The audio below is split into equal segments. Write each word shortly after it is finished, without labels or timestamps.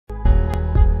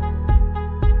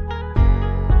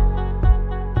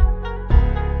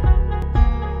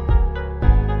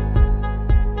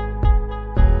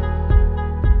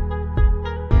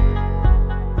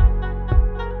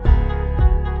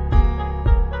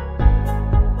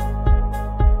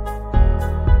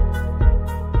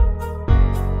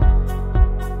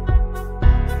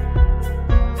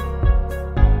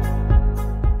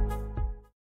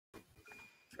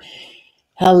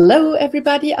Hello,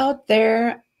 everybody out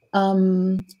there.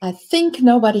 I think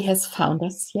nobody has found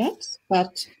us yet,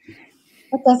 but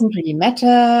that doesn't really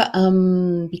matter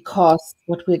because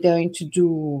what we're going to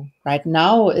do right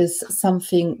now is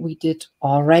something we did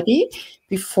already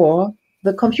before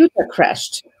the computer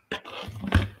crashed.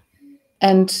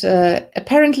 And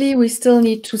apparently we still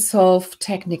need to solve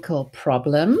technical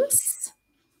problems.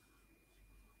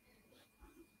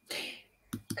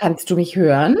 Kannst du mich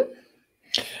hören?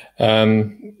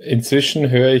 Inzwischen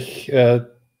höre ich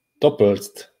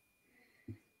doppelt.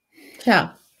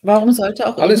 Tja, warum sollte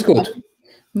auch alles gut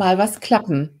mal was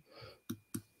klappen?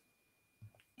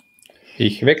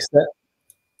 Ich wechsle.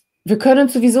 Wir können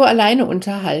uns sowieso alleine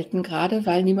unterhalten, gerade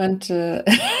weil niemand...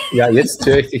 Ja, jetzt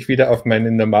höre ich dich wieder auf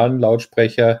meinen normalen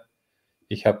Lautsprecher.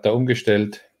 Ich habe da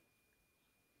umgestellt.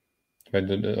 Wenn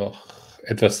du noch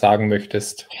etwas sagen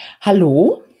möchtest.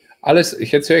 Hallo?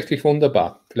 Jetzt höre ich dich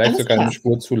wunderbar. Vielleicht alles sogar klar. eine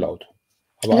Spur zu laut.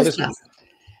 Aber alles klar.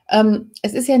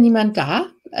 Es ist ja niemand da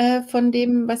von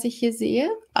dem, was ich hier sehe,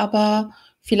 aber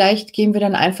vielleicht gehen wir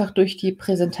dann einfach durch die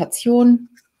Präsentation.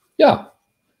 Ja,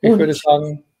 ich würde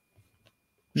sagen,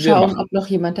 schauen, ob noch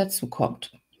jemand dazu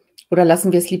kommt. Oder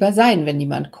lassen wir es lieber sein, wenn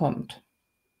niemand kommt?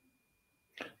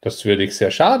 Das würde ich sehr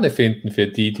schade finden für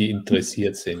die, die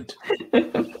interessiert sind.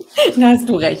 Da hast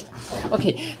du recht.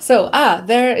 Okay, so,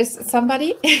 there is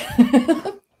somebody.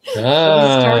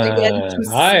 Start again to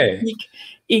speak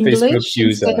English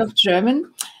instead of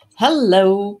German.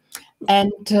 Hello.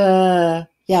 And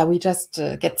yeah, we just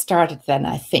get started then,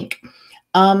 I think.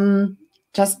 Who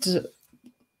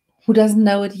doesn't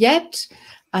know it yet,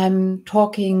 I'm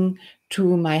talking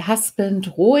to my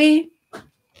husband, Roy.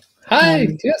 Hi,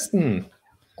 Kirsten.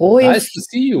 Roy, nice to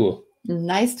see you.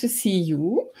 Nice to see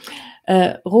you.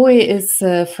 Roy is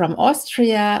from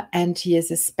Austria, and he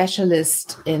is a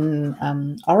specialist in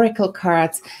oracle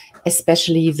cards,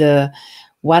 especially the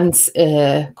ones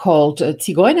called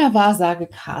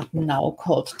Zigeuner-Wahrsagekarten, now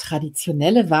called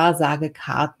traditionelle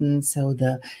Wahrsagekarten, so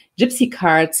the Gypsy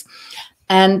cards.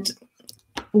 And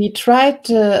we tried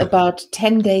about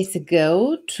 10 days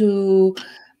ago to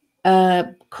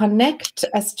connect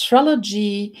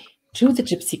astrology to the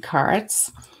Gypsy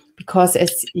cards, because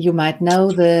as you might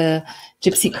know, the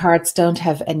Gypsy cards don't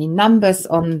have any numbers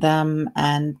on them,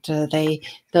 and they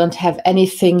don't have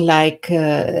anything like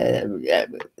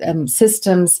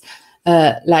systems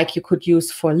like you could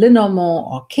use for Lenormand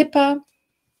or Kipper.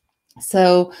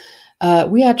 So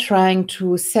we are trying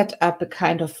to set up a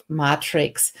kind of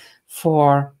matrix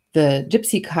for the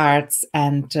Gypsy cards,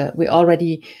 and we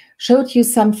already showed you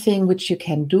something which you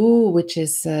can do, which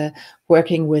is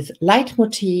working with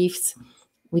leitmotifs.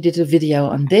 We did a video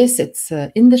on this. It's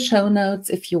in the show notes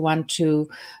if you want to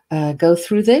go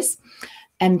through this.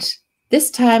 And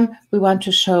this time we want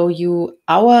to show you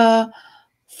our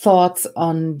thoughts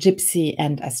on Gypsy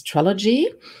and astrology,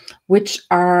 which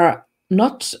are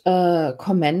not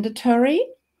commendatory.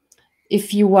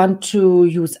 If you want to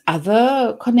use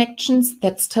other connections,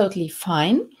 that's totally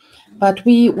fine. But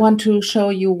we want to show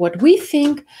you what we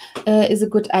think is a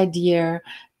good idea.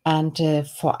 And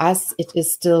for us, it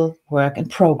is still work in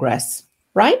progress,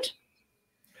 right?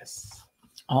 Yes.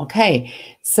 Okay,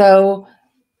 so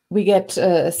we get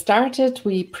started.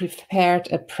 We prepared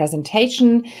a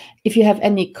presentation. If you have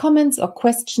any comments or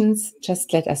questions,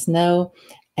 just let us know,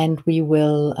 and we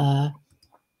will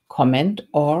comment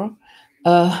or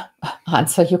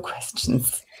answer your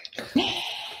questions.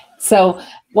 So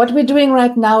what we're doing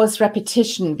right now is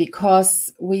repetition,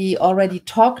 because we already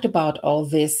talked about all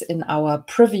this in our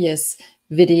previous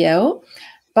video.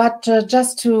 But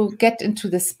just to get into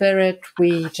the spirit,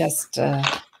 we just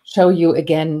show you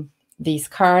again these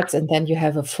cards, and then you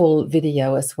have a full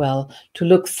video as well to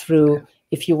look through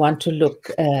if you want to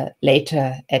look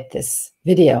later at this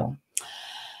video.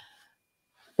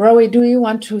 Rory, do you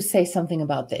want to say something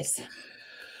about this?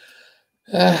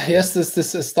 Yes, this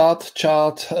is a start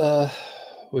chart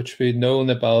which we known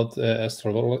about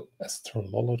astrology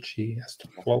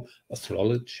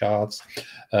charts.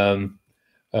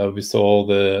 We saw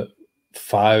the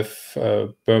 5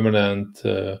 permanent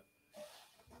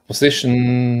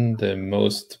position, the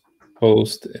most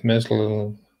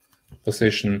post-imaginal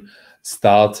position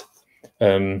start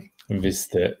with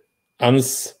the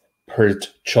unspurred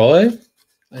joy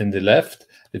in the left.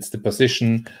 It's the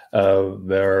position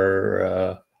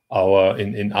where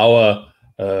in our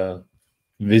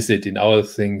visit, in our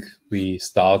thing, we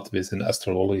start with an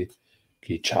astrology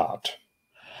chart.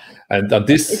 And on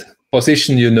this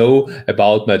position, you know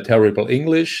about my terrible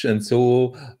English, and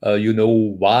so you know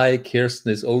why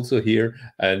Kirsten is also here,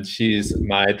 and she is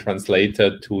my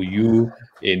translator to you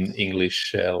in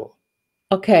English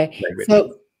okay, language.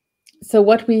 So so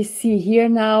what we see here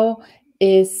now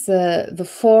is the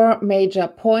 4 major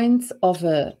points of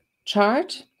a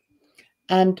chart.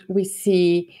 And we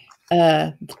see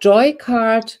the joy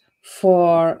card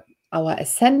for our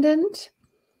ascendant,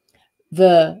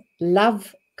 the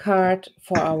love card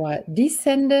for our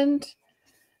descendant.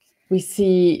 We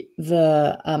see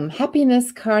the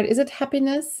happiness card. Is it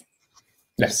happiness?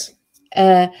 Yes.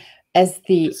 As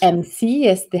the MC,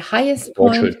 as the highest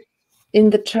point in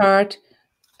the chart.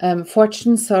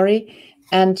 Fortune, sorry.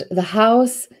 And the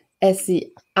house as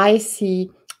the IC,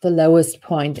 the lowest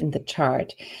point in the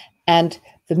chart. And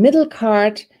the middle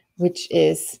card, which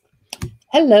is,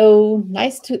 hello,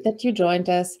 nice that you joined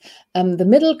us. The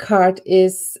middle card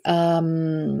is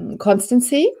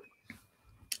constancy.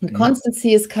 And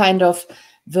constancy is kind of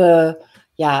the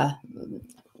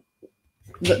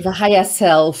higher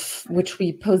self, which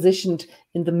we positioned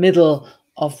in the middle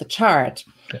of the chart.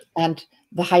 Okay. And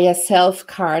the higher self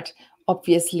card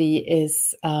obviously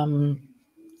is,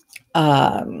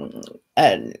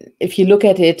 if you look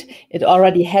at it, it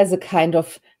already has a kind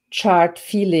of chart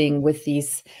feeling with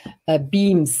these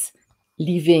beams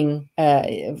leaving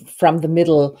from the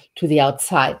middle to the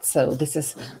outside. So this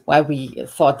is why we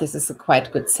thought this is a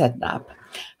quite good setup.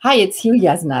 Hi, it's you,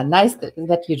 Jasna. Nice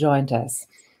that you joined us.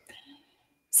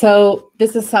 So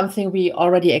this is something we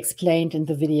already explained in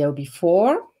the video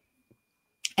before.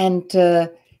 And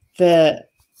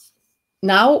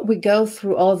now we go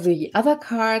through all the other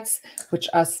cards, which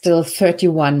are still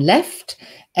 31 left,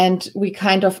 and we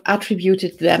kind of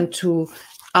attributed them to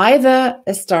either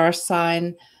a star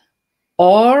sign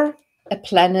or a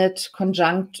planet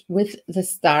conjunct with the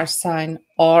star sign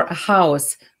or a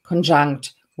house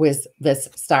conjunct with this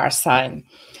star sign,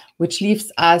 which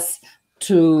leaves us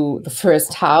to the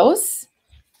first house.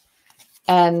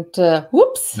 And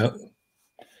whoops. No,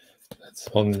 that's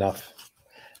long enough.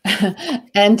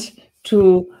 And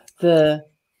to the,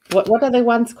 what are the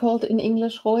ones called in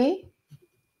English, Roy?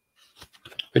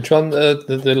 Which one?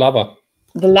 The lover.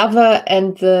 The lover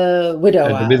and the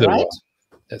widower, right?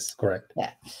 Yes, correct.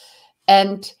 Yeah.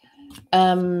 And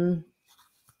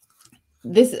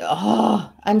this,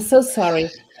 oh, I'm so sorry.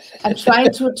 I'm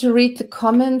trying to read the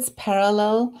comments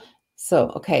parallel. So,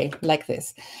 okay, like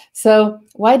this. So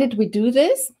why did we do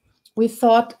this? We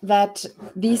thought that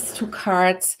these 2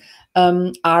 cards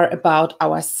are about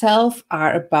ourselves,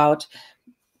 are about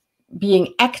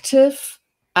being active,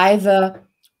 either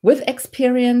with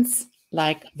experience,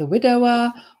 like the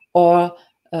widower, or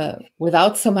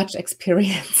without so much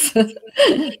experience,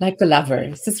 like the lover.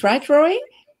 Is this right, Rory?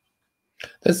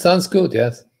 That sounds good,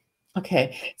 yes.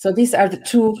 Okay, so these are the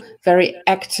 2 very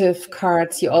active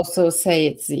cards. You also say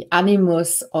it's the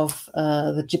animus of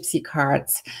the Gypsy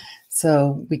cards.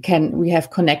 So we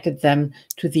have connected them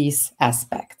to these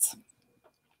aspects.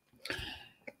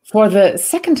 For the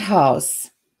second house,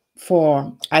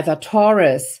 for either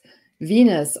Taurus,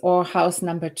 Venus, or house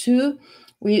number 2,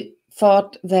 we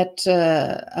thought that,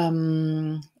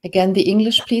 again, the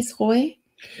English, please, Roy.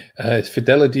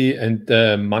 Fidelity and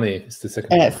money is the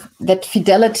second one. That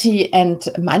fidelity and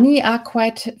money are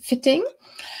quite fitting,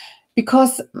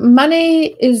 because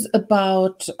money is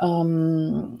about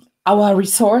our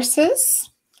resources,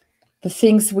 the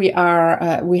things we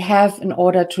have in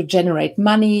order to generate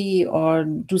money or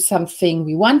do something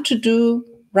we want to do,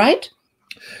 right?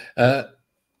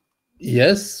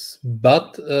 Yes,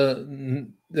 but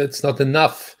that's not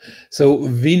enough. So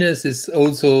Venus is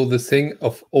also the thing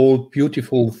of all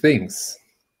beautiful things.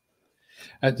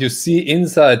 And you see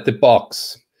inside the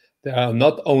box, there are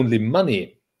not only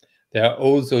money, there are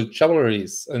also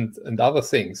jewelries and other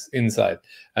things inside.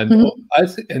 And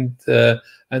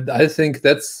I think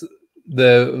that's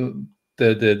the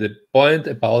point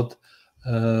about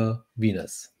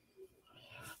Venus.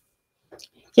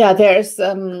 Yeah, there's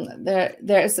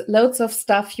loads of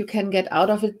stuff you can get out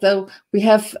of it, though. We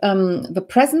have the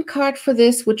present card for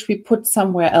this, which we put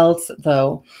somewhere else,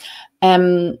 though.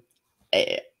 And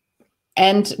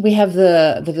we have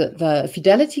the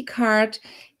fidelity card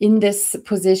in this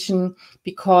position,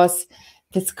 because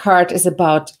this card is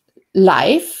about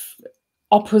life,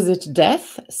 opposite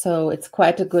death. So it's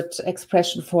quite a good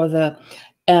expression for the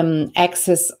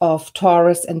axis of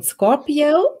Taurus and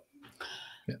Scorpio.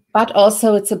 Yeah. But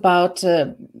also it's about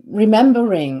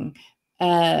remembering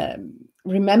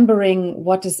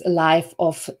what is a life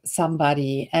of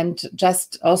somebody, and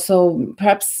just also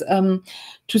perhaps to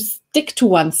stick to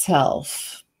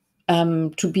oneself,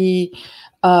 to be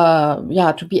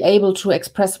able to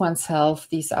express oneself.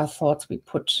 These are thoughts we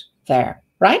put there,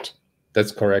 right?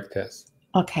 That's correct, yes.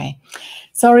 Okay.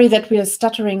 Sorry that we are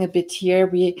stuttering a bit here.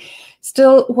 We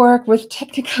still work with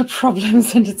technical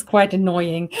problems, and it's quite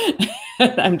annoying.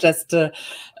 I'm just,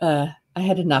 I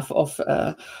had enough of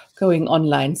going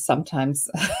online sometimes.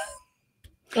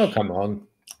 Oh, come on.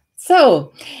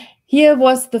 So here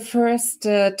was the first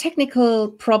technical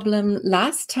problem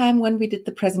last time when we did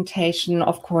the presentation,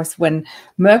 of course, when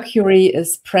Mercury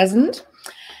is present.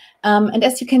 And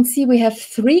as you can see, we have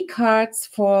 3 cards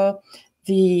for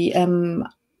the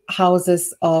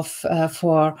houses of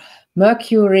for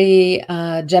Mercury,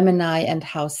 Gemini, and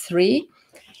house 3.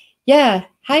 Yeah,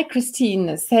 hi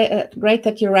Christine. Great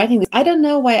that you're writing this. I don't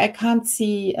know why I can't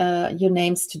see your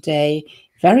names today.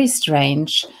 Very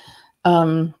strange.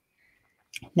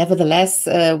 Nevertheless,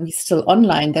 we're still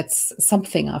online. That's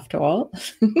something after all.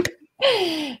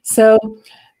 So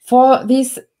for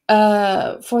these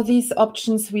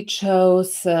options, we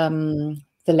chose the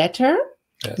letter,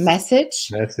 Yes.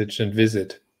 message, and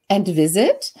visit. And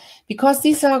visit, because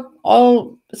these are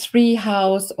all 3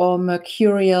 house or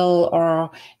Mercurial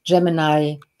or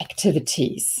Gemini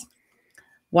activities.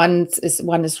 One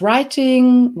is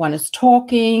writing, one is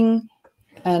talking,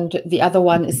 and the other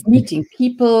one is meeting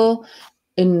people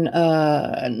in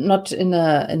not in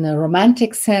a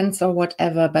romantic sense or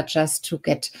whatever, but just to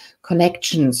get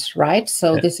connections, right?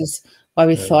 So this is why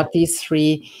we thought these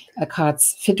 3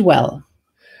 cards fit well.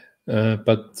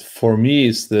 But for me,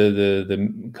 is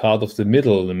the card of the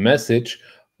middle, the message,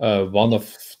 one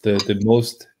of the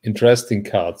most interesting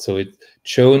cards. So it's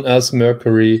shown as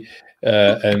Mercury,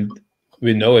 and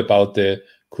we know about the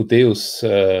Cudeus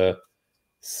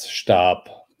stab,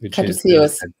 which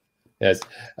Caduceus. Yes.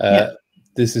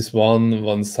 This is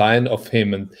one sign of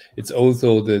him, and it's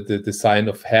also the sign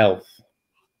of health.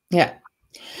 Yeah.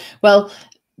 Well,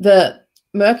 the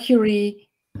Mercury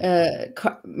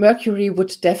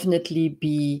would definitely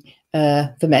be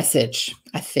the message,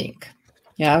 I think.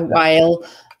 Yeah. While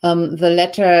the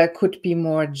letter could be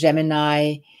more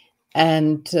Gemini,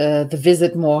 and the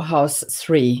visit more house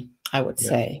 3, I would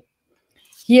say.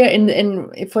 Here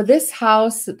for this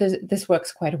house, this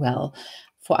works quite well.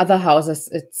 For other houses,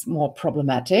 it's more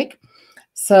problematic.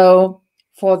 So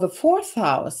for the 4th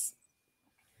house,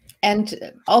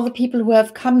 and all the people who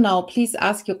have come now, please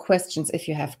ask your questions if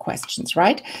you have questions,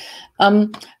 right?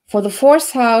 For the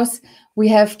 4th house, we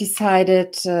have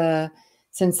decided,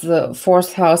 since the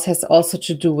 4th house has also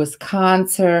to do with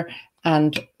Cancer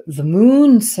and the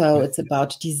moon, so it's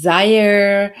about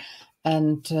desire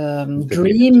and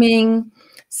dreaming.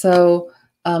 So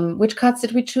which cards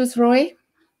did we choose, Roy?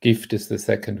 Gift is the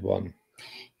second one.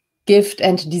 Gift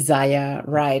and desire,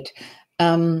 right.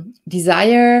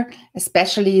 Desire,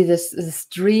 especially this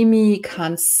dreamy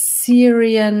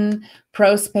Cancerian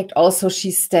prospect. Also,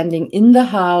 she's standing in the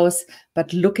house,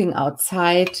 but looking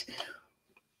outside,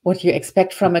 what you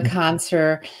expect from a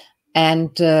Cancer.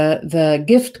 And the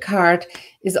gift card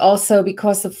is also,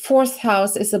 because the 4th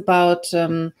house is about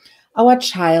our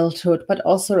childhood, but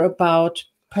also about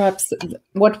perhaps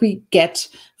what we get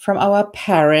from our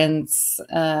parents,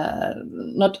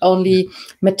 not only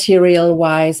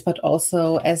material-wise, but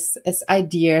also as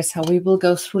ideas, how we will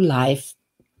go through life.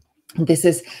 And this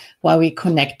is why we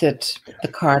connected the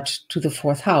card to the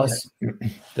 4th house.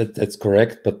 That's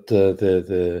correct, but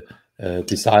the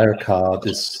desire card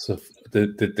is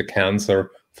the Cancer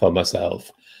for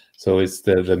myself. So it's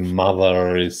the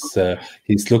mother is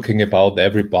he's looking about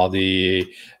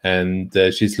everybody, and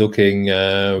she's looking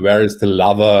where is the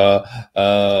lover,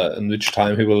 and which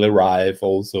time he will arrive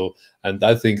also. And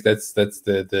I think that's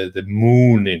the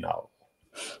moon in our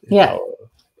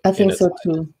I think so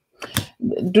too.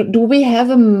 Do we have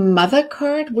a mother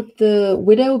card? Would the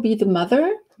widow be the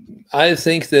mother? I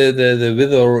think the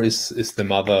widow is the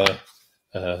mother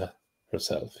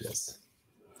herself. Yes.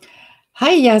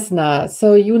 Hi, Jasna.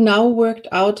 So you now worked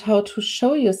out how to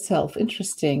show yourself.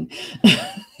 Interesting.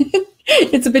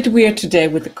 It's a bit weird today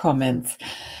with the comments.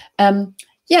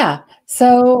 Yeah,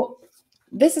 so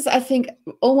this is, I think,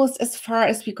 almost as far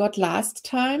as we got last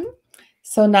time.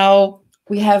 So now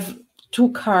we have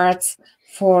 2 cards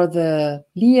for the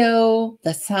Leo,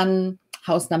 the Sun,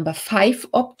 house number 5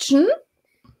 option.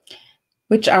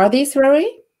 Which are these,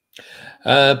 Rory?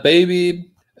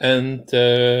 Baby and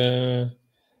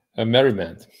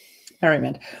merriment.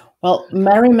 Merriment. Well,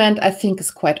 merriment, I think,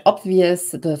 is quite obvious.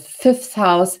 The 5th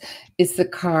house is the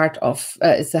card of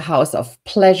is the house of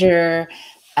pleasure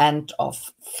and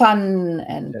of fun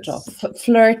and of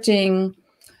flirting.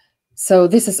 So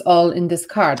this is all in this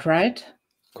card, right?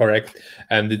 Correct.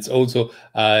 And it's also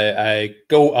I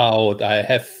go out. I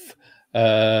have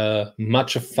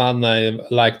much of fun. I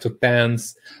like to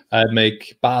dance. I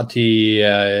make party.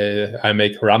 I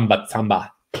make ramba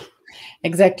samba.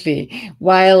 Exactly.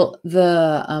 While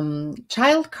the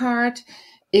child card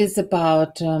is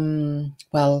about,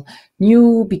 well,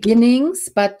 new beginnings.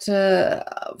 But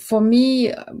for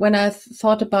me, when I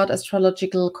thought about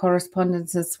astrological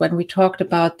correspondences, when we talked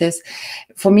about this,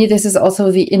 for me, this is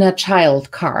also the inner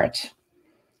child card.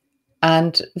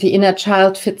 And the inner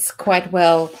child fits quite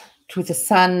well to the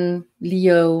sun,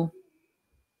 Leo.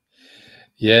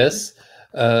 Yes,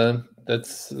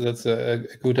 that's a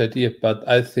good idea. But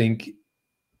I think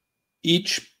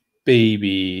each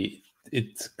baby,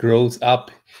 it grows up,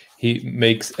 he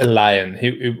makes a lion.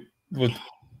 He would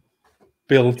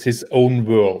build his own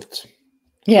world.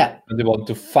 Yeah. And they want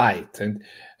to fight, and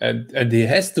he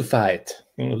has to fight.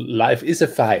 Life is a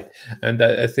fight, and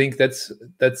I think that's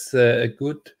a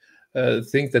good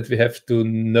thing that we have to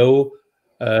know.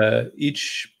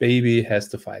 Each baby has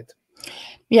to fight.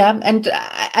 Yeah, and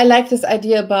I like this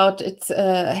idea about it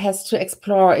has to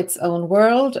explore its own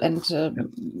world and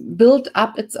build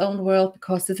up its own world,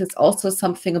 because this is also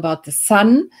something about the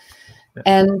sun. Yeah.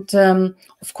 And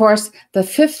of course, the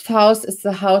 5th house is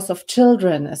the house of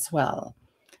children as well.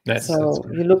 Yes, so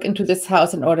you look into this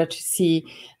house in order to see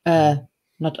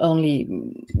not only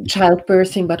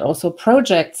childbirthing, but also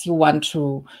projects you want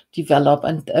to develop.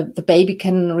 And the baby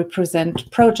can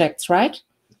represent projects, right?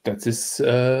 That is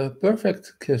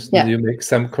perfect, Kirsten. Yeah. You make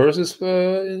some courses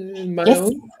in my Yes,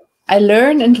 own? I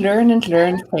learn and learn and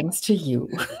learn thanks to you.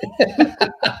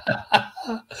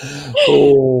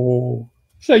 Oh,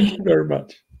 thank you very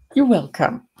much. You're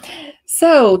welcome.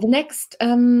 So the next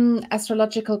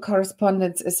astrological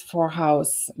correspondence is for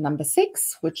house number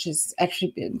 6, which is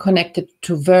actually connected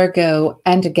to Virgo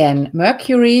and again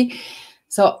Mercury.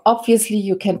 So obviously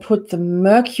you can put the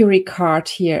Mercury card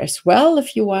here as well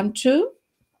if you want to.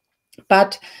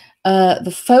 But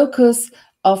the focus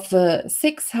of the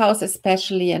 6th house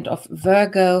especially, and of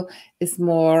Virgo, is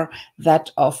more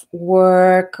that of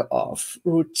work, of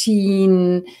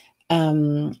routine,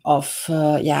 of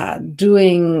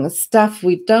doing stuff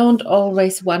we don't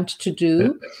always want to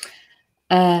do.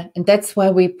 And that's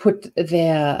why we put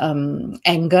their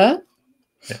anger,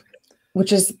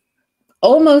 which is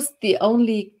almost the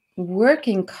only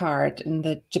working card in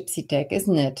the Gypsy deck,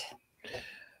 isn't it?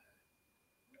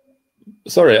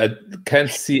 Sorry, I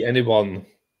can't see anyone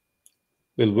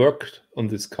will work on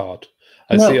this card.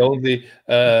 I No. see only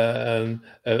a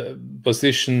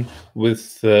position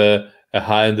with a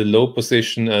high and a low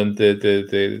position, and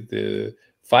the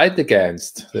fight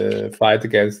against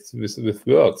with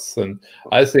words. And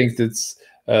I think that's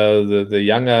the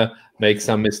younger make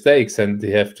some mistakes, and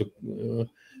they have to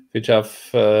pitch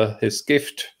off his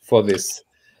gift for this.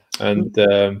 And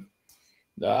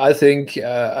I think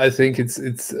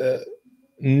it's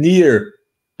near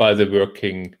by the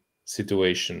working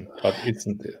situation, but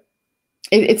isn't it?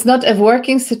 It's not a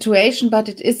working situation, but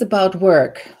it is about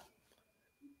work.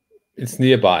 It's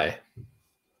nearby.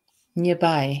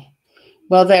 Nearby.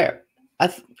 Well, there.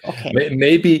 Okay.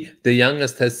 Maybe the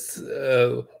youngest has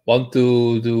want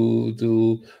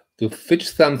to fetch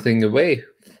something away.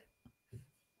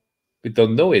 We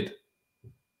don't know it.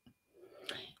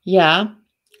 Ja.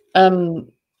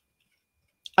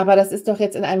 Aber das ist doch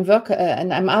jetzt in einem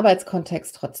in einem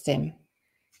Arbeitskontext trotzdem.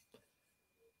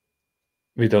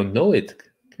 We don't know it,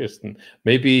 Kirsten.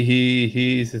 Maybe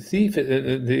he is a thief.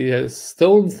 He has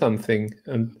stolen something,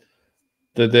 and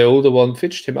the older one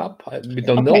fetched him up. We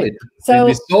don't know it. So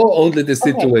we saw only the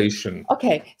situation.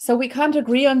 Okay, so we can't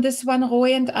agree on this one,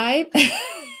 Roy and I.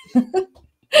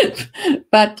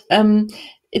 But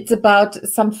it's about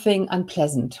something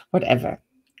unpleasant, whatever.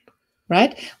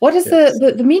 Right? What is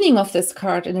the meaning of this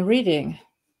card in a reading?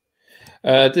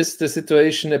 This the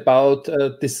situation about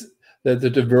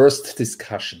the worst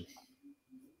discussion.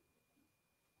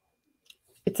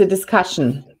 It's a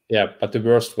discussion. Yeah, but the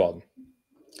worst one.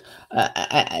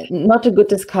 Not a good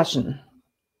discussion.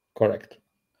 Correct.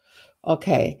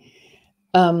 Okay.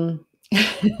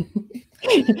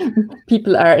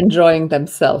 People are enjoying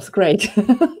themselves. Great.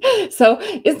 So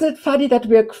isn't it funny that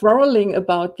we're quarreling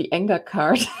about the anger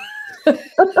card? I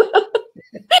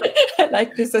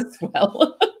like this as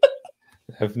well.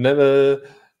 I've never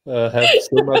had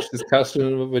so much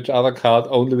discussion with which other card,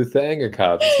 only with the anger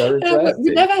card. It's very interesting.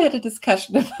 We never had a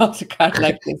discussion about a card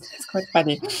like this. It's quite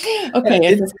funny. Okay,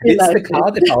 it's the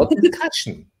card about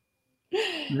discussion.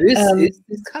 This is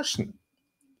discussion.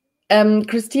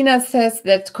 Christina says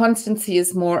that constancy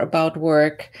is more about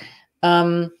work.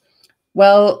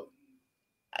 Well,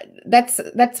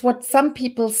 that's what some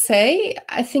people say.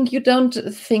 I think you don't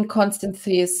think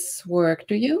constancy is work,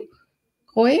 do you,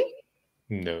 Roy?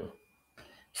 No.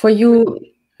 For you,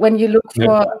 when you look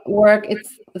for work,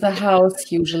 it's the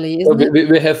house usually, isn't it?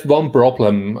 We have one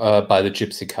problem by the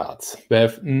Gypsy cards. We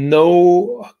have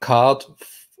no card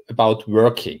about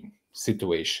working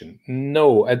situation.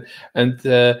 No, and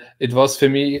it was for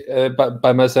me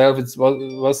by myself. It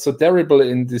was so terrible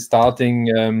in the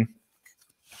starting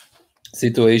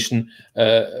situation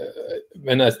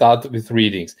when I started with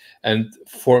readings. And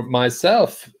for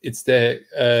myself, it's the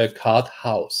card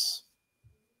house.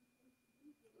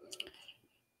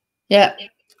 Yeah,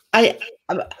 I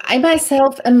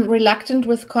myself am reluctant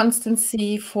with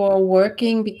constancy for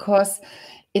working because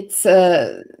it's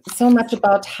so much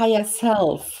about higher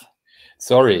self.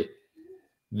 Sorry,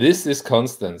 this is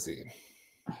constancy,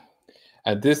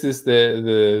 and this is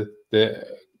the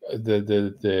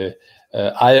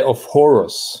eye of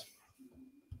Horus.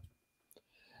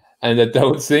 And I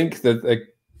don't think that a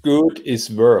good is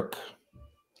work.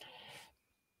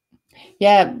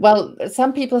 Yeah, well,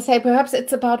 some people say perhaps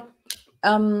it's about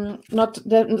not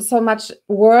so much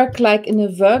work like in a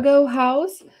Virgo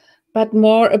house, but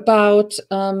more about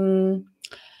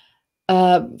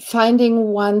finding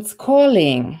one's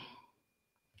calling.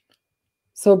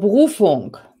 So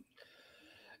Berufung.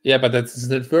 Yeah, but that's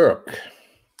not work.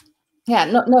 Yeah,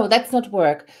 no, that's not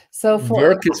work. So for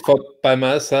work is for by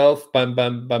myself, by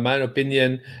my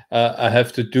opinion, I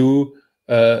have to do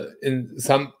in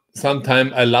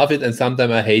sometime I love it and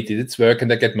sometime I hate it. It's work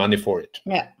and I get money for it.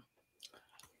 Yeah.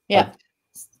 Yeah. But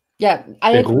yeah.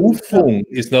 Berufung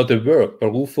is not a work.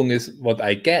 Berufung is what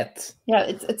I get. Yeah,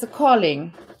 it's a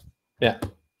calling. Yeah.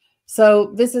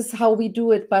 So this is how we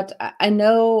do it, but I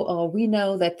know, or we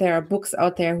know, that there are books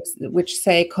out there which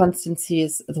say constancy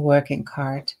is the working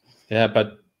card. Yeah,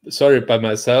 but sorry by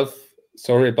myself,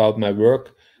 sorry about my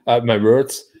work, my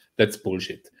words, that's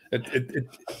bullshit.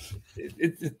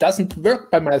 It doesn't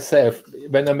work by myself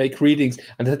when I make readings.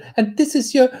 And this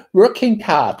is your working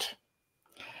card.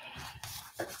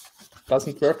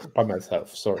 Doesn't work by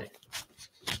myself, sorry.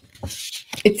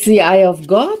 It's the eye of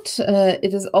God.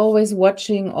 It is always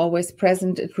watching, always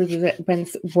present. It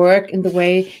represents work in the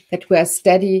way that we are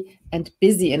steady and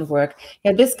busy in work.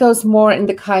 Yeah, this goes more in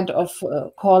the kind of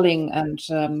calling and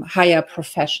higher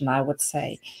profession, I would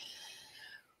say.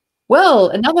 Well,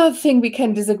 another thing we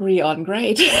can disagree on,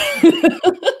 great.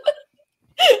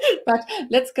 But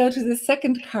let's go to the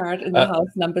second card in the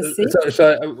house number 6.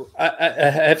 So I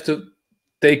have to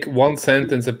take one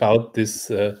sentence about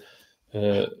this.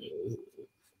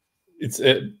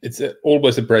 It's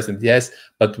always a present, yes,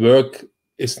 but work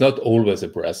is not always a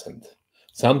present.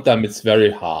 Sometimes it's very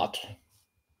hard.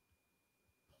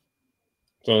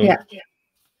 So yeah.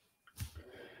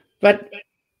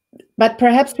 But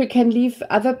perhaps we can leave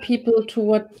other people to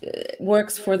what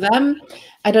works for them.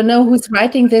 I don't know who's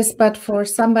writing this, but for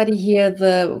somebody here,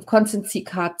 the constancy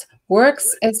card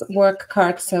works as work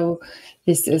card. So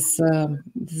this is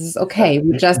okay.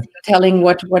 We're just telling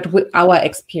what our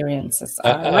experiences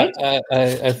are, right?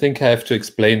 I think I have to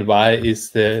explain why is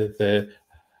the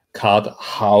card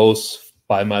house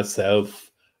by myself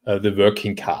the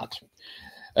working card.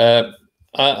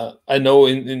 I know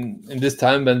in this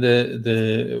time when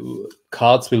the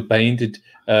cards will paint it,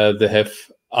 they have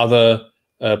other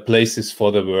places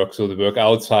for the work. So the work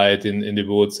outside in the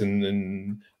woods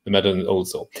in the meadow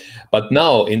also. But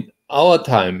now in our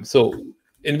time, so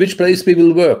in which place we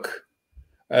will work?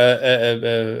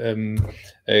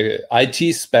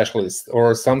 IT specialist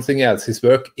or something else, his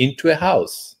work into a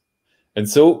house. And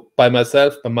so by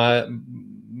myself, by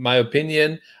my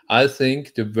opinion, I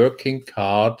think the working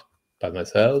card by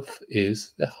myself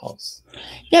is the house.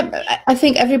 Yeah, I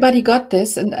think everybody got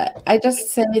this, and I just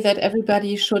say that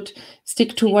everybody should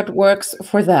stick to what works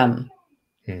for them.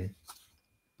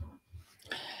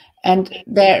 And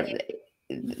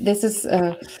this is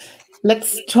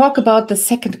let's talk about the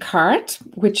second card,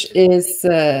 which is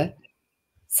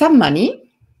some money.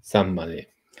 Some money.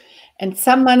 And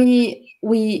some money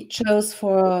we chose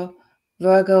for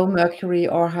Virgo, Mercury,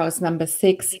 or house number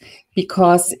 6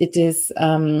 because it is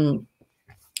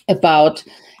about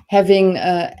having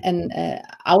an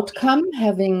outcome,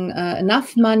 having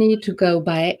enough money to go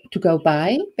by,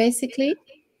 basically.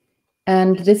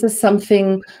 And this is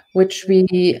something which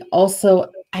we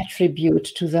also attribute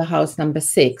to the house number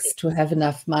 6, to have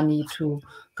enough money to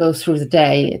go through the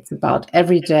day. It's about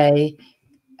everyday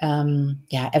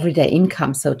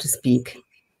income, so to speak.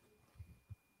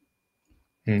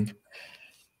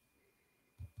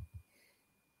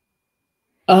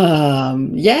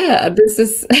 Yeah, this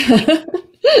is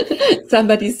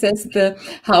somebody says the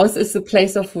house is a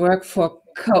place of work for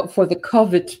the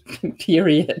COVID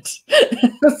period.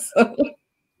 So,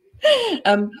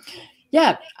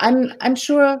 yeah, I'm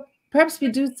sure perhaps we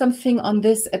do something on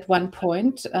this at one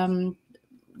point,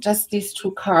 just these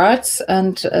two cards,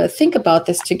 and think about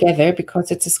this together, because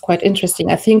it is quite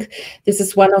interesting. I think this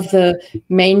is one of the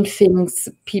main things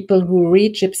people who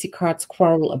read Gypsy cards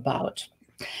quarrel about.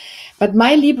 But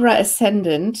my Libra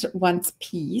ascendant wants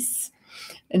peace.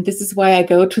 And this is why I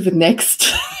go to the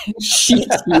next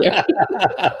sheet here.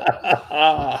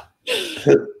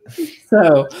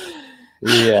 So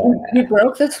Yeah, we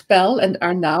broke the spell and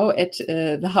are now at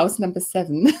the house number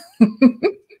 7.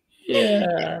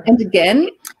 yeah. And again,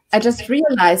 I just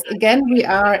realized, again, we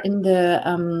are in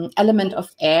the element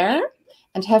of air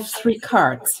and have 3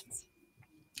 cards.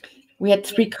 We had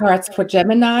 3 cards for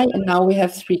Gemini, and now we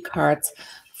have 3 cards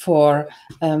for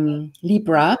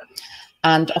Libra.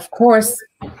 And of course,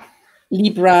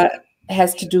 Libra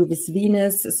has to do with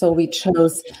Venus, so we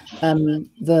chose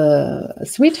the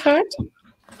sweetheart.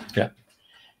 Yeah.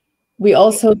 We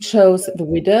also chose the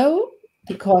widow,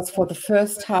 because for the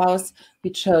first house,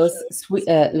 we chose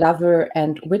lover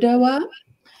and widower.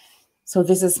 So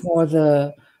this is more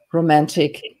the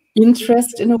romantic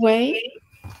interest in a way.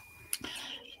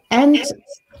 And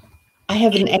I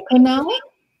have an echo now.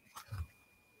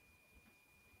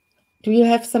 Do you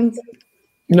have some?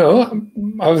 No,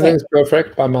 everything is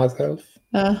perfect by myself.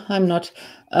 I'm not.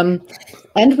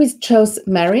 And we chose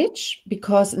marriage,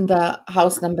 because in the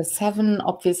house number 7,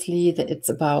 obviously, it's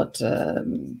about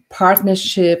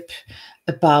partnership,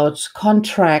 about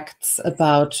contracts,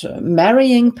 about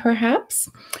marrying, perhaps.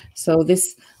 So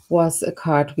this was a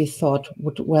card we thought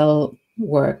would well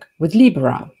work with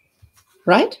Libra,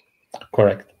 right?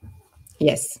 Correct.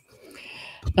 Yes.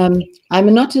 I'm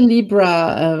not a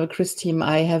Libra, Christine.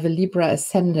 I have a Libra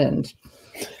ascendant,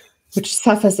 which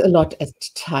suffers a lot at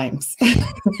times.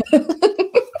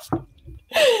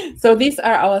 So these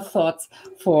are our thoughts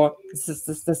for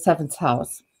the 7th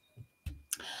house.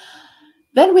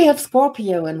 Then we have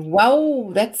Scorpio, and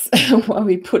wow, that's where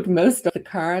we put most of the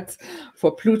cards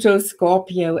for Pluto,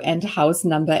 Scorpio, and house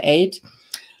number 8.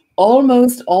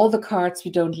 Almost all the cards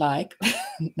we don't like.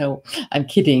 No, I'm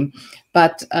kidding.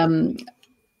 But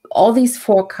all these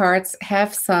 4 cards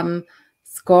have some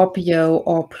Scorpio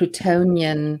or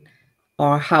Plutonian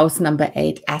or house number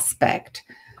 8 aspect.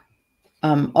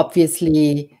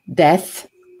 Obviously, death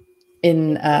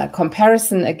in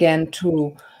comparison again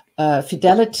to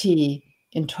fidelity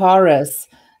in Taurus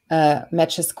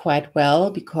matches quite well,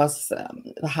 because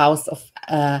the house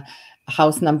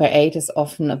number 8 is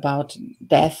often about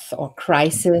death or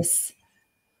crisis.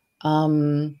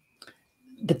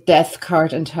 The death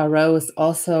card in Tarot is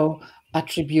also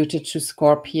attributed to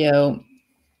Scorpio,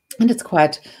 and it's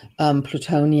quite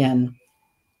Plutonian.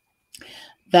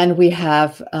 Then we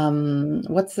have,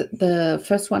 what's the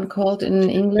first one called in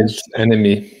English? It's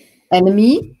enemy.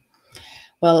 Enemy.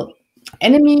 Well,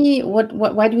 enemy,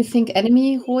 why do you think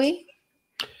enemy, Roy?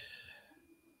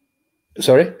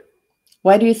 Sorry?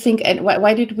 Why do you think,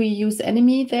 why did we use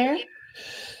enemy there?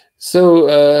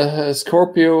 So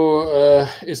Scorpio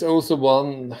is also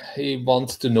one, he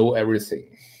wants to know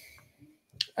everything.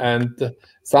 And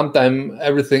sometimes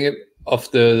everything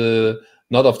of the,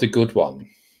 not of the good one.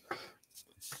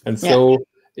 And so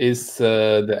is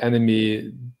the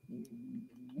enemy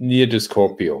near the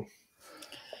Scorpio.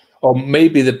 Or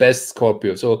maybe the best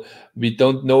Scorpio. So we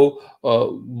don't know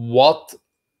what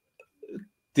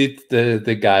did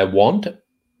the guy want.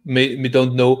 We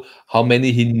don't know how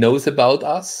many he knows about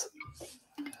us.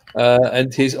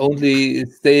 And he's only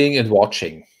staying and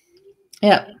watching.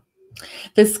 Yeah.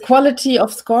 This quality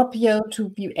of Scorpio to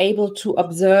be able to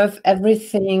observe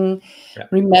everything,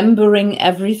 remembering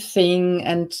everything,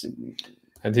 and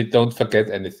he don't forget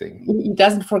anything. He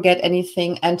doesn't forget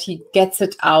anything, and he gets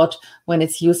it out when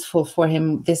it's useful for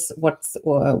him. This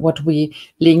what we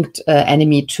linked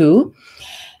enemy to.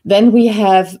 Then we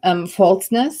have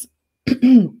falseness.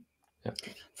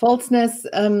 Falseness,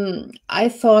 I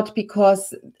thought,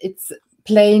 because it's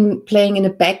playing in a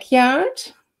backyard.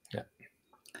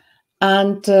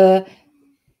 And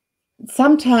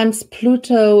sometimes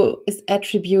Pluto is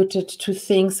attributed to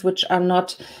things which are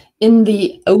not in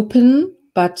the open,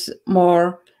 but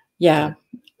more,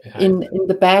 in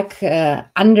the back,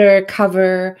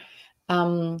 undercover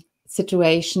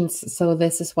situations. So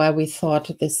this is why we thought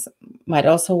this might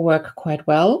also work quite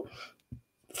well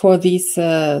for these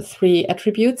 3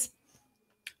 attributes.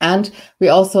 And we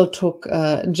also took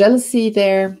jealousy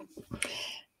there.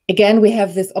 Again, we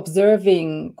have this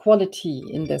observing quality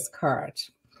in this card.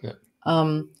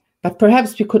 But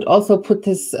perhaps we could also put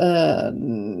this to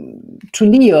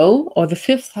Leo, or the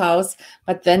 5th house,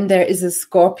 but then there is a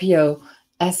Scorpio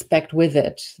aspect with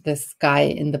it, this guy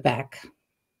in the back.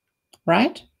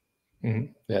 Right?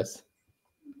 Yes.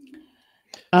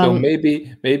 So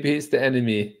maybe he's the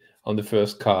enemy on the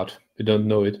first card. We don't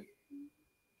know it.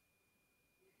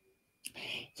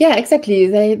 Yeah, exactly.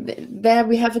 There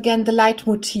we have again the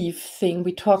leitmotif thing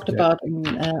we talked about in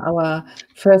our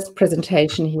first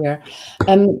presentation here.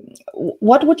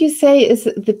 What would you say is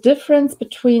the difference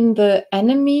between the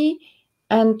enemy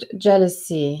and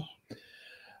jealousy?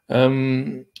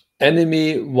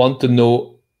 Enemy want to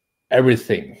know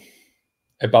everything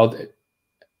about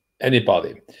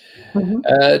anybody.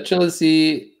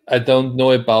 Jealousy, I don't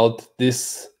know about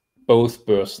this both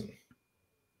person.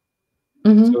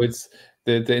 So it's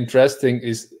the interesting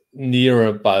is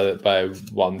nearer by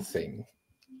one thing.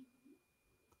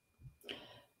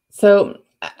 So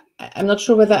I'm not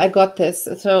sure whether I got this.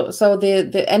 So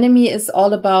the enemy is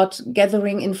all about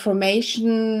gathering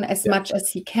information as much as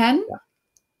he can.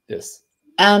 Yes.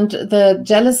 And the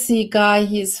jealousy guy,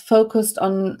 he's focused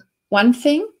on one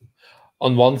thing.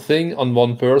 On one thing, on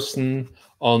one person,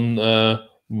 on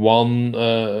one,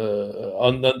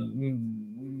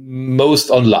 most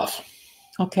on love.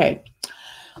 Okay,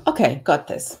 got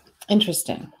this.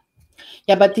 Interesting.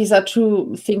 Yeah, but these are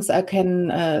two things I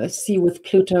can see with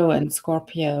Pluto and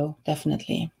Scorpio,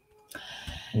 definitely.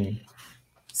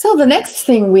 So the next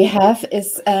thing we have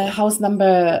is house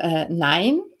number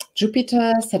 9,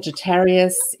 Jupiter,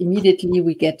 Sagittarius. Immediately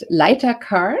we get lighter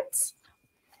cards.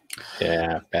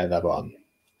 Yeah, better one.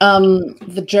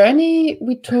 The journey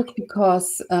we took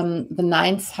because the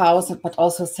 9th house, but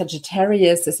also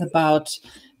Sagittarius, is about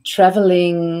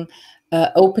traveling,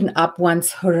 open up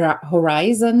one's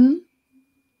horizon,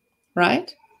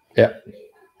 right? Yeah.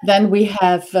 Then we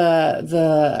have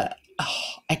the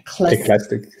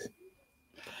Eclectic.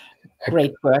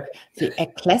 Great work. The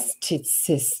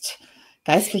ecclesiasticist.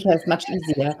 Geistlicher is much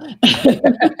easier.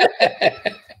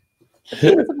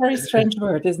 It's a very strange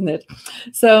word, isn't it?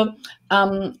 So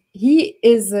he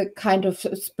is a kind of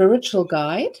spiritual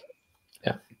guide.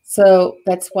 Yeah. So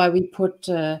that's why we put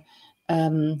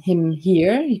him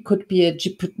here. He could be a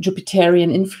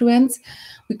Jupiterian influence.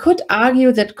 We could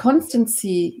argue that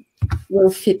constancy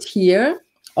will fit here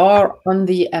or on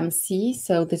the MC.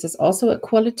 So this is also a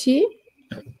quality.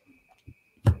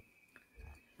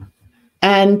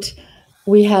 And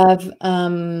we have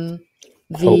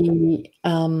the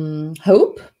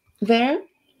hope there,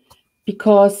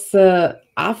 because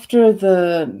after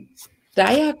the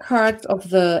dia cards of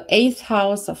the 8th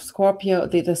house of Scorpio,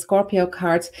 the Scorpio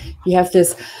cards, we have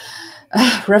this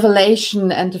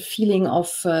revelation and a feeling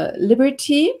of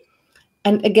liberty.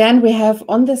 And again, we have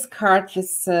on this card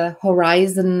this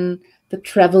horizon, the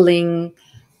traveling.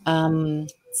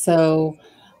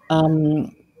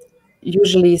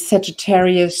 Usually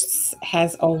Sagittarius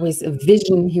has always a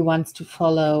vision he wants to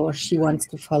follow or she wants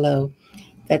to follow.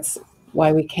 That's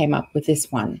why we came up with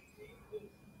this one.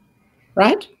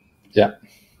 Right? Yeah.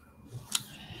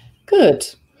 Good.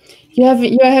 You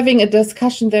are having a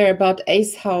discussion there about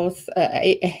 8th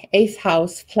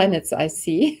house planets, I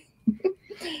see.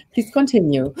 Please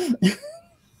continue.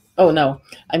 Oh no,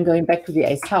 I'm going back to the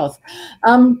 8th house.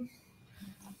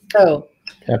 So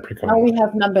Capricorn. Now we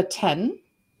have number 10.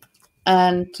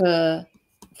 And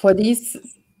for these,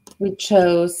 we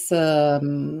chose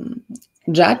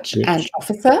judge and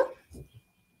officer.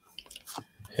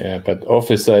 Yeah, but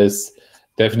officer is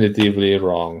definitively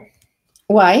wrong.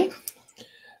 Why?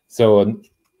 So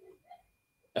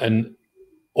an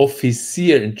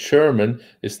officer in German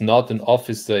is not an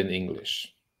officer in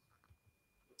English.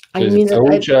 So a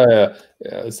soldier,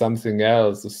 something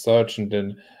else, a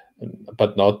sergeant,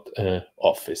 but not an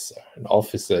officer. An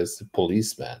officer is a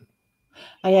policeman.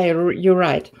 Oh, yeah, you're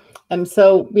right.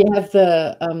 So we have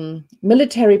the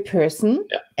military person.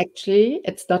 Yeah. Actually,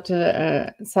 it's not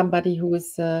somebody who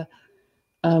is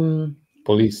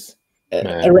police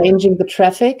arranging the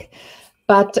traffic,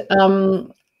 but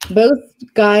both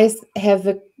guys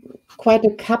have quite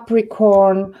a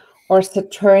Capricorn or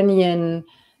Saturnian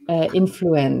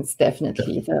influence.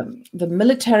 Definitely, the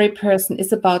military person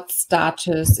is about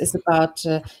status, is about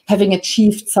having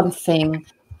achieved something.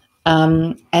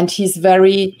 And he's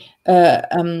very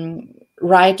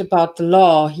right about the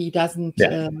law. He doesn't.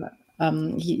 Yeah.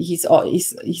 He's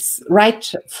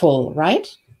rightful,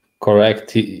 right? Correct.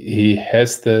 He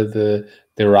has the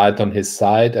right on his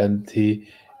side, and he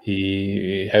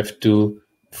have to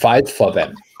fight for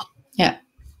them. Yeah.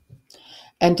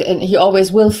 And he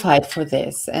always will fight for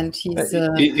this. And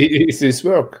it's his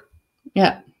work.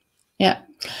 Yeah. Yeah.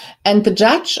 And the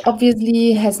judge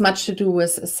obviously has much to do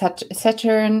with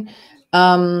Saturn.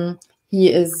 He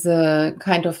is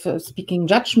kind of speaking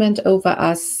judgment over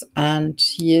us, and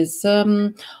he is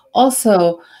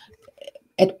also,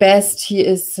 at best, he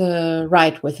is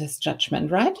right with his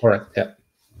judgment, right? Correct. Yeah.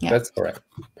 That's correct.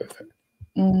 Perfect.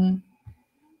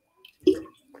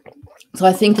 So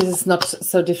I think this is not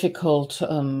so difficult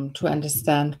to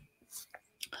understand.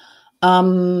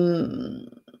 Then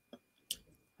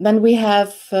we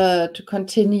have to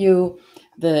continue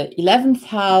the 11th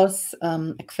house,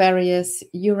 Aquarius,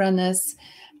 Uranus,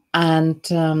 and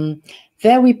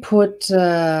there we put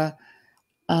the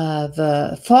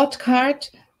thought card,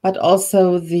 but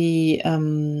also the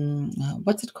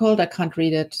what's it called? I can't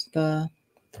read it. The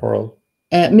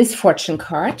misfortune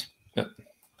card. Yeah.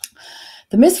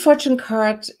 The misfortune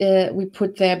card we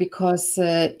put there because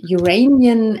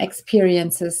Uranian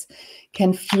experiences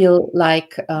can feel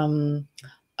like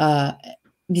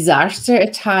disaster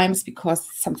at times because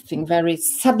something very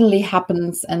suddenly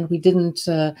happens and we didn't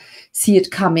see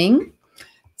it coming.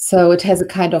 So it has a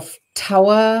kind of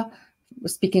tower,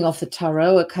 speaking of the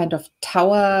tarot, a kind of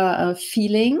tower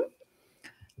feeling.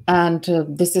 And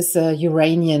this is a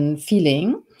Uranian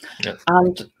feeling. Yeah.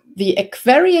 And the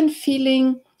Aquarian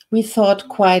feeling, we thought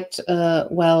quite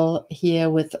well here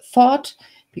with thought,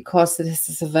 because this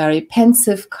is a very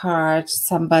pensive card,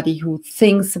 somebody who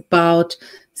thinks about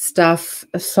stuff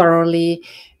thoroughly,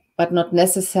 but not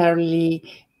necessarily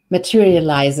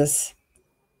materializes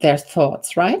their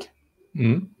thoughts, right?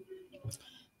 Mm-hmm.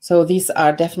 So these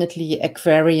are definitely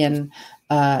Aquarian,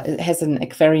 it has an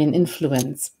Aquarian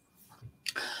influence.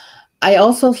 I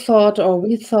also thought, or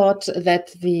we thought,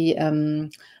 that the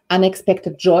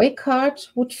unexpected joy card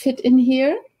would fit in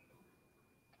here.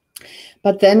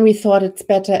 But then we thought it's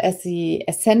better as the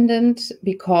ascendant,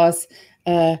 because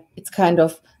it's kind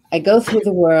of, I go through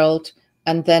the world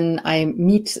and then I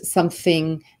meet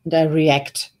something and I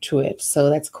react to it. So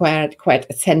that's quite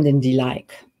ascendancy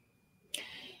like.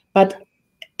 But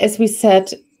as we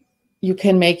said, you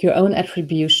can make your own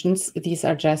attributions. These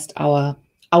are just our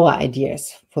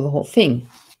ideas for the whole thing.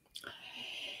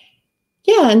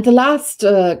 Yeah, and the last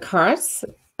cards,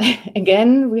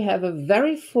 again, we have a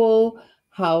very full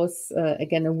house,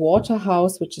 again, a water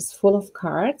house, which is full of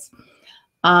cards.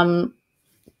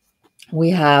 We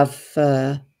have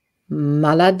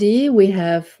malady. We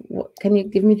have, can you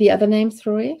give me the other names,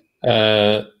 Roy?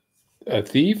 A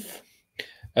thief,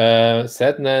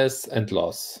 sadness, and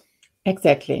loss.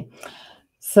 Exactly.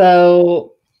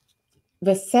 So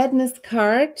the sadness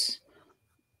card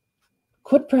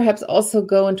could perhaps also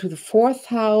go into the 4th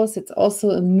house. It's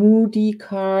also a moody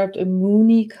card, a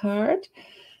moony card.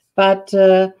 But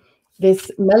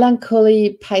this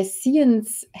melancholy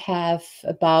Pisceans have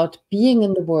about being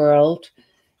in the world,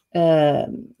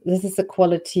 this is a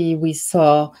quality we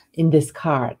saw in this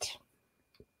card.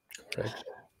 Correct.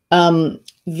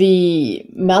 The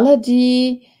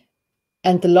melody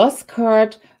and the loss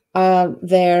card are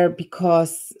there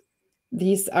because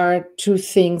these are two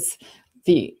things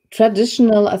the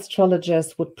traditional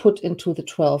astrologers would put into the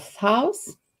 12th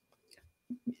house: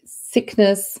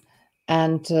 sickness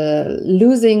and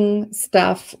losing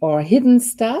stuff or hidden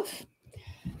stuff.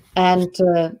 And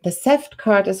the theft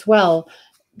card as well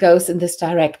goes in this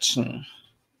direction.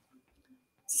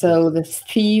 So the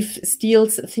thief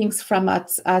steals things from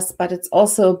us, but it's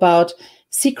also about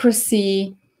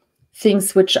secrecy,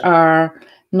 things which are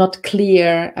not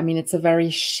clear. I mean, it's a very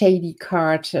shady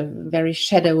card, very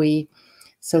shadowy.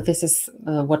 So this is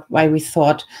why we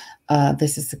thought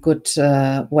this is a good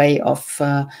way of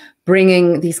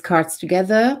bringing these cards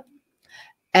together.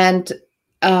 And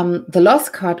the loss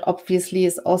card obviously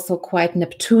is also quite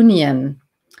Neptunian,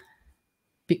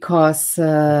 because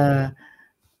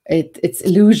it's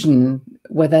illusion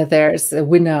whether there's a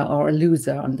winner or a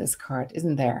loser on this card,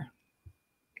 isn't there?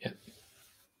 Yeah.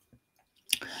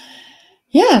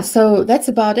 Yeah, so that's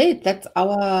about it. That's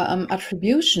our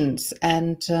attributions.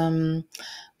 And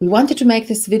we wanted to make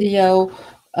this video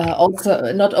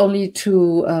also not only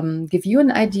to give you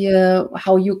an idea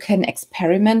how you can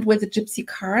experiment with the Gypsy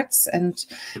cards and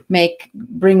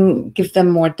give them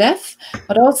more depth,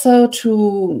 but also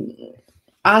to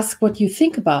ask what you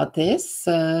think about this,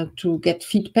 to get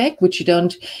feedback, which you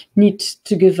don't need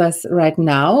to give us right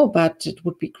now, but it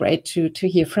would be great to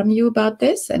hear from you about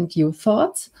this and your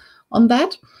thoughts on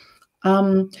that.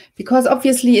 Because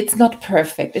obviously it's not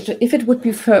perfect. If it would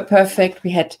be perfect,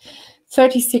 we had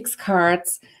 36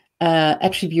 cards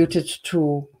attributed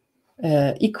to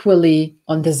equally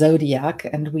on the zodiac,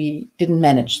 and we didn't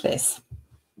manage this.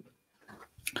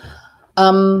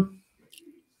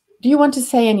 Do you want to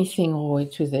say anything, Roy,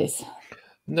 to this?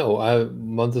 No, I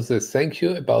want to say thank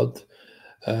you about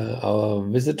our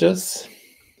visitors,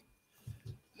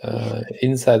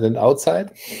 inside and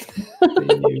outside.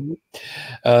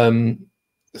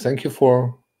 Thank you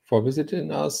for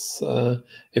visiting us.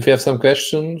 If you have some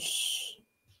questions,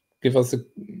 give us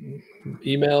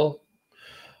email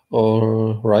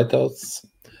or write-outs.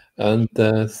 And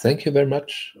thank you very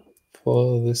much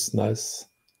for this nice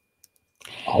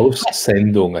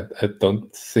Aussendung. I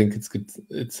don't think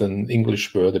it's an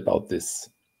English word about this.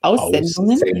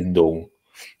 Aussendungen.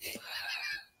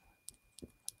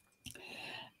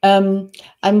 Aussendung.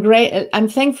 I'm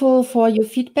thankful for your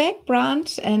feedback,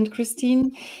 Brandt and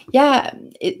Christine. Yeah,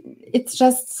 it's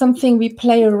just something we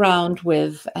play around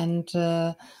with and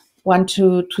want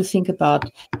to think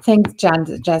about. Thanks,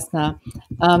 Jasna.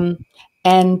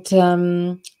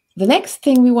 The next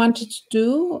thing we wanted to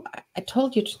do, I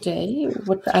told you today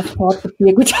what I thought would be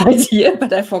a good idea,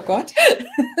 but I forgot.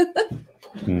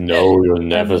 No, you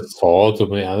never thought, to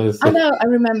be honest. I know, I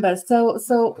remember.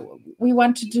 So we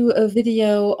want to do a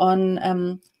video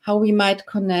on how we might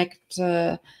connect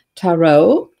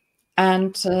tarot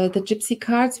and the Gypsy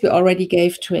cards. We already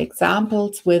gave 2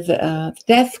 examples with the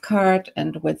Death card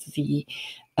and with the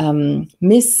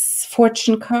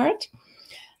Misfortune card.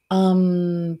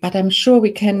 But I'm sure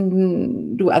we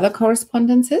can do other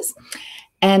correspondences.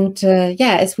 And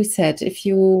yeah, as we said, if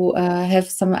you have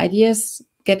some ideas,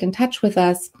 get in touch with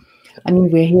us. I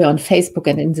mean, we're here on Facebook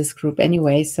and in this group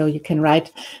anyway, so you can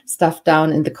write stuff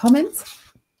down in the comments.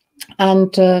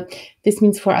 And this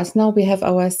means for us now, we have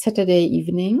our Saturday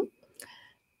evening,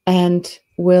 and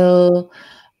we'll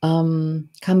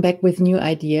come back with new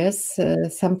ideas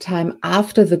sometime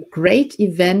after the great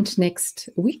event next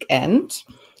weekend,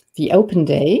 the Open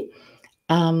Day.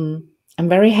 I'm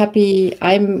very happy.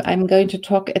 I'm going to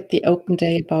talk at the Open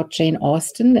Day about Jane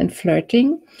Austen and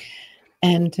flirting.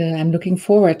 And I'm looking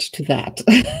forward to that.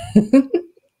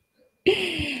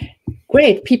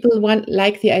 Great. People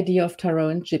like the idea of tarot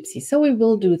and Gypsy. So we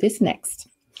will do this next.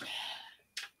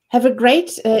 Have a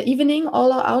great evening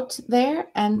all out there.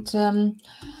 And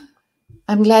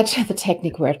I'm glad the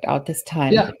technique worked out this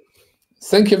time. Yeah.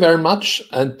 Thank you very much.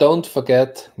 And don't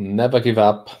forget, never give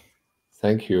up.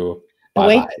 Thank you. Bye.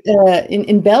 Wait,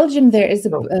 in Belgium, there is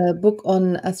a book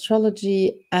on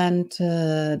astrology and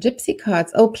gypsy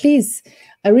cards. Oh, please.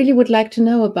 I really would like to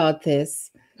know about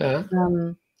this.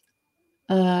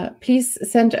 Please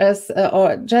send us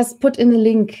or just put in a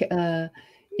link into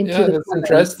the that's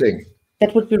interesting.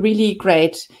 That would be really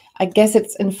great. I guess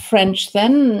it's in French.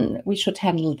 Then we should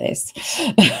handle this.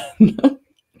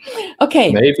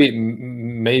 Okay.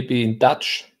 Maybe in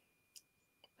Dutch.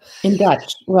 In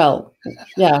Dutch. Well,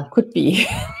 yeah, could be.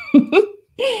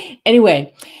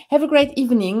 Anyway, have a great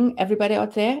evening, everybody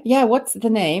out there. Yeah, what's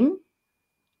the name?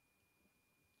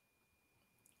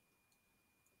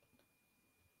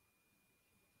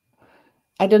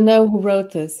 I don't know who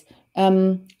wrote this.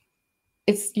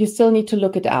 You still need to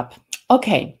look it up.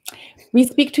 Okay. We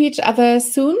speak to each other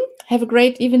soon. Have a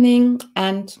great evening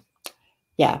and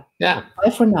yeah.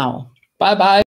 Bye for now. Bye-bye.